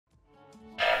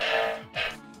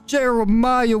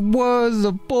Jeremiah was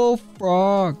a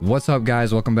bullfrog. What's up,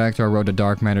 guys? Welcome back to our Road to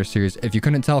Dark Matter series. If you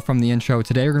couldn't tell from the intro,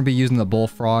 today we're going to be using the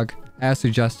bullfrog as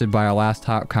suggested by our last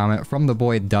top comment from the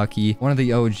boy Ducky, one of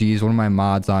the OGs, one of my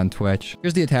mods on Twitch.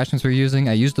 Here's the attachments we're using.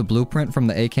 I used the blueprint from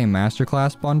the AK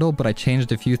Masterclass bundle, but I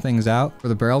changed a few things out. For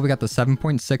the barrel, we got the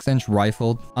 7.6-inch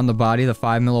rifle. On the body, the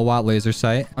 5mm laser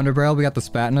sight. Under barrel, we got the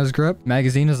Spatina's grip.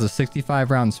 Magazine is the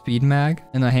 65-round speed mag,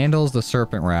 and the handle is the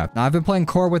serpent wrap. Now, I've been playing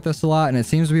core with this a lot, and it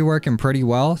seems to be working pretty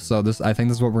well, so I think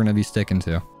this is what we're going to be sticking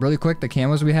to. Really quick, the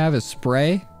camos we have is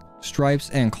spray, stripes,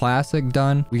 and classic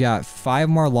done. We got 5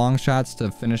 more long shots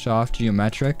to finish off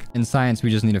geometric. In science,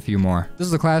 we just need a few more. This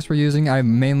is the class we're using. I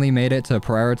mainly made it to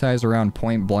prioritize around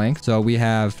point blank. So we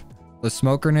have the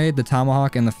smoke grenade, the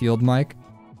tomahawk, and the field mic.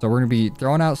 So we're gonna be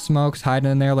throwing out smokes,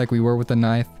 hiding in there like we were with the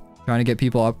knife, trying to get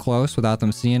people up close without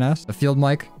them seeing us. The field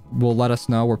mic will let us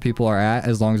know where people are at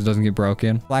as long as it doesn't get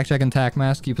broken. Blackjack and tack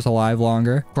mask keep us alive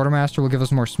longer. Quartermaster will give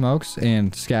us more smokes,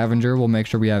 and scavenger will make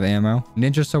sure we have ammo.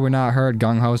 Ninja so we're not hurt,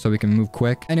 gung-ho so we can move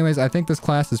quick. Anyways, I think this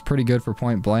class is pretty good for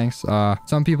point blanks.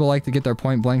 Some people like to get their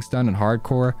point blanks done in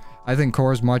hardcore. I think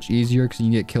core is much easier because you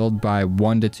can get killed by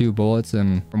 1 to 2 bullets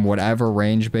and from whatever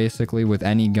range basically with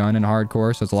any gun in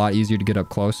hardcore, so it's a lot easier to get up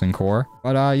close in core.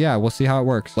 But yeah, we'll see how it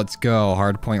works. Let's go.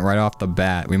 Hard point right off the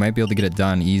bat. We might be able to get it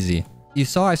done easy. You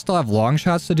saw I still have long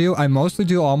shots to do. I mostly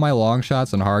do all my long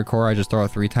shots in hardcore. I just throw a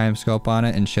 3x scope on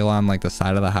it and chill on like the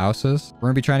side of the houses. We're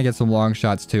gonna be trying to get some long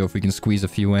shots too if we can squeeze a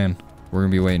few in. We're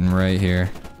gonna be waiting right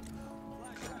here.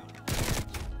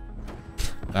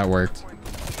 That worked.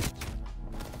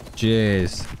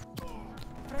 Jeez.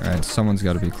 All right, someone's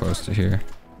got to be close to here.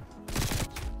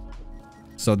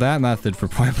 So that method for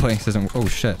point blanks isn't... Oh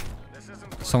shit.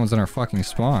 Someone's in our fucking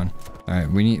spawn. All right,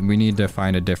 we need to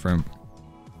find a different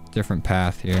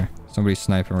path here. Somebody's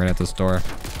sniping right at this door.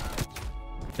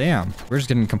 Damn, we're just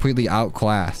getting completely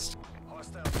outclassed.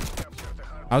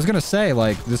 I was gonna say,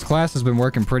 like, this class has been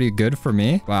working pretty good for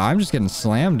me. Wow, I'm just getting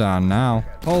slammed on now.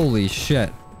 Holy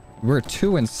shit. We're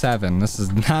 2 and 7. This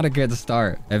is not a good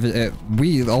start.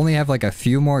 We only have like a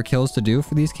few more kills to do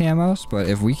for these camos, but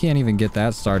if we can't even get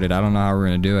that started, I don't know how we're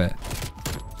gonna do it.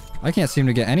 I can't seem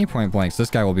to get any point blanks.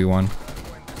 This guy will be one.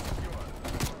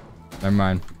 Never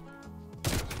mind.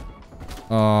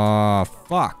 Oh,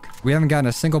 fuck. We haven't gotten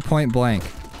a single point blank.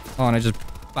 Oh, and I just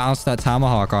bounced that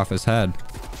tomahawk off his head.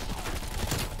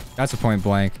 That's a point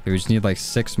blank. We just need like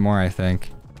 6 more, I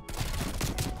think.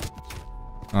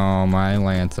 Oh, my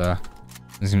Lanta.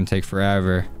 This is gonna take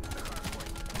forever.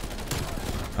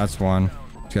 That's one.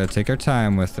 Just gotta take our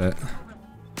time with it.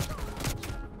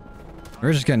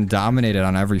 We're just getting dominated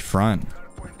on every front.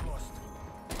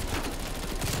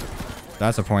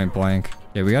 That's a point blank.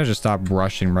 Yeah, we gotta just stop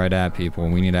rushing right at people.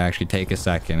 We need to actually take a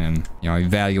second and, you know,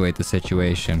 evaluate the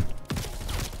situation.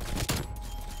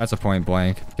 That's a point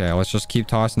blank. Okay, let's just keep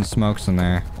tossing smokes in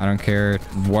there. I don't care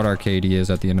what our KD is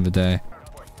at the end of the day.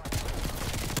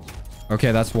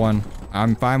 Okay, that's one.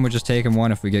 I'm fine with just taking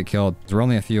one if we get killed. We're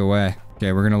only a few away.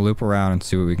 Okay, we're gonna loop around and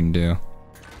see what we can do.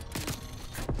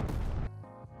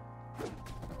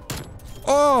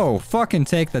 Oh, fucking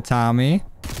take the Tommy.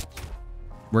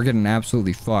 We're getting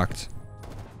absolutely fucked.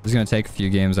 This is gonna take a few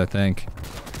games, I think.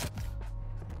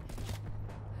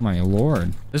 My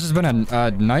lord. This has been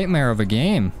a nightmare of a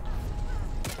game.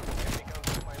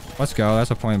 Let's go.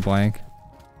 That's a point blank.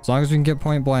 As long as we can get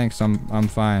point blanks, I'm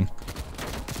fine.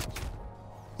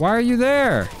 Why are you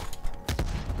there?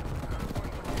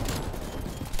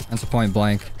 That's a point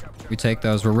blank. We take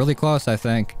those. We're really close, I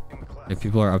think. If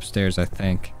people are upstairs, I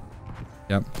think.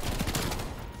 Yep.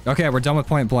 Okay, we're done with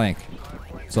point blank.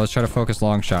 So let's try to focus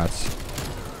long shots.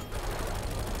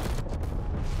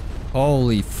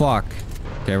 Holy fuck.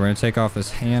 Okay, we're gonna take off this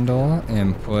handle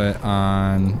and put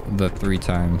on the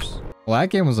 3x. Well, that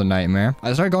game was a nightmare.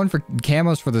 I started going for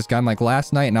camos for this gun like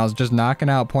last night and I was just knocking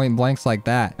out point blanks like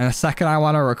that. And the second I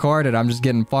want to record it, I'm just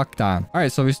getting fucked on. All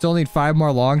right, so we still need 5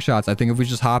 more long shots. I think if we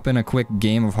just hop in a quick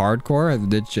game of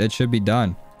hardcore, it should be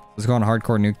done. Let's go on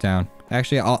hardcore nuketown.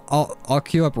 Actually, I'll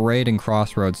queue up raid and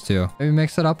crossroads too. Maybe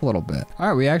mix it up a little bit. All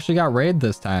right, we actually got raid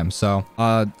this time. So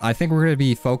I think we're gonna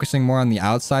be focusing more on the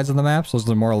outsides of the maps. Those are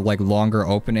the more like longer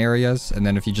open areas. And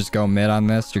then if you just go mid on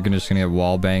this, you're just gonna get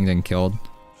wall banged and killed.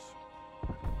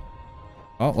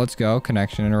 Oh, let's go.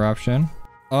 Connection interruption.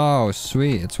 Oh,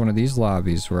 sweet. It's one of these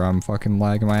lobbies where I'm fucking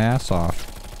lagging my ass off.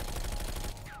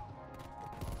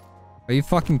 Are you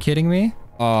fucking kidding me?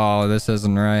 Oh, this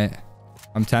isn't right.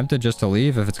 I'm tempted just to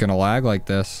leave if it's gonna lag like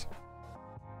this.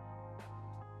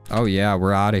 Oh yeah,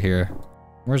 we're out of here.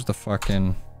 Where's the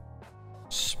fucking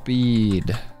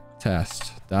speed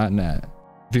test.net?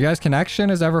 If your guys'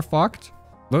 connection is ever fucked,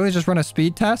 Literally just run a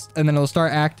speed test and then it'll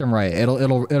start acting right.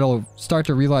 It'll start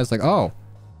to realize like, oh,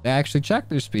 they actually checked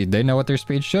their speed. They know what their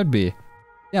speed should be.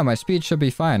 Yeah, my speed should be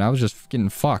fine. I was just getting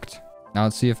fucked. Now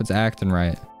let's see if it's acting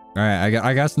right. All right,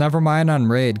 I guess never mind on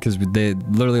raid because they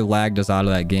literally lagged us out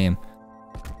of that game.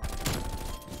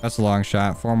 That's a long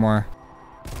shot. 4 more.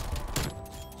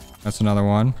 That's another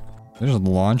one. There's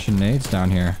launching nades down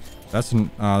here. That's oh,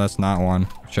 that's not one.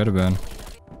 Should have been.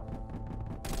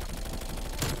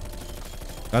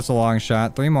 That's a long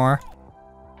shot. 3 more.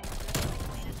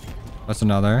 That's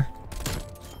another.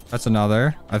 That's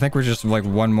another. I think we're just like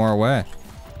 1 more away.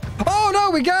 Oh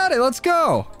no, we got it. Let's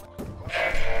go.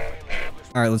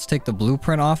 All right, let's take the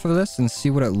blueprint off of this and see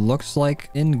what it looks like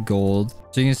in gold.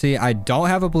 So you can see I don't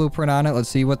have a blueprint on it. Let's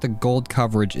see what the gold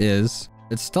coverage is.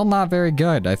 It's still not very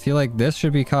good. I feel like this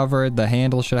should be covered. The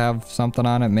handle should have something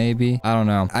on it, maybe. I don't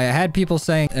know. I had people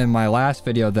saying in my last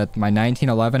video that my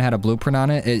 1911 had a blueprint on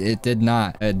it. It did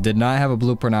not. It did not have a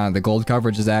blueprint on it. The gold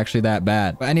coverage is actually that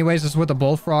bad. But anyways, this is what the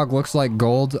Bullfrog looks like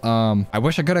gold. I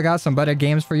wish I could have got some better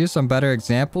games for you, some better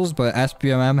examples, but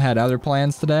SBMM had other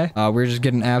plans today. We were just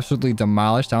getting absolutely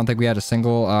demolished. I don't think we had a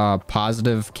single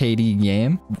positive KD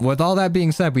game. With all that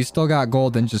being said, we still got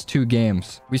gold in just 2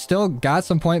 games. We still got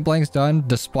some point blanks done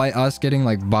despite us getting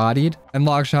like bodied, and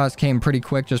log shots came pretty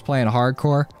quick just playing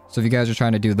hardcore. So if you guys are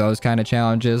trying to do those kind of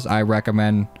challenges, I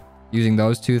recommend using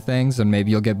those 2 things and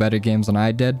maybe you'll get better games than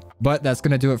I did. But that's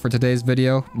gonna do it for today's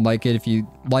video. Like it if you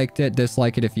liked it,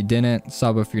 dislike it if you didn't,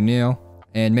 sub if you're new,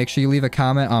 and make sure you leave a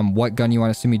comment on what gun you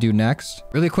want to see me do next.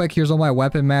 Really quick, here's all my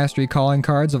weapon mastery calling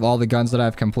cards of all the guns that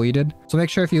I've completed. So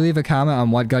make sure if you leave a comment on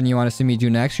what gun you want to see me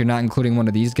do next, you're not including one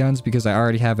of these guns because I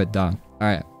already have it done. All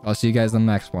right, I'll see you guys in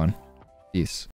the next one. Peace.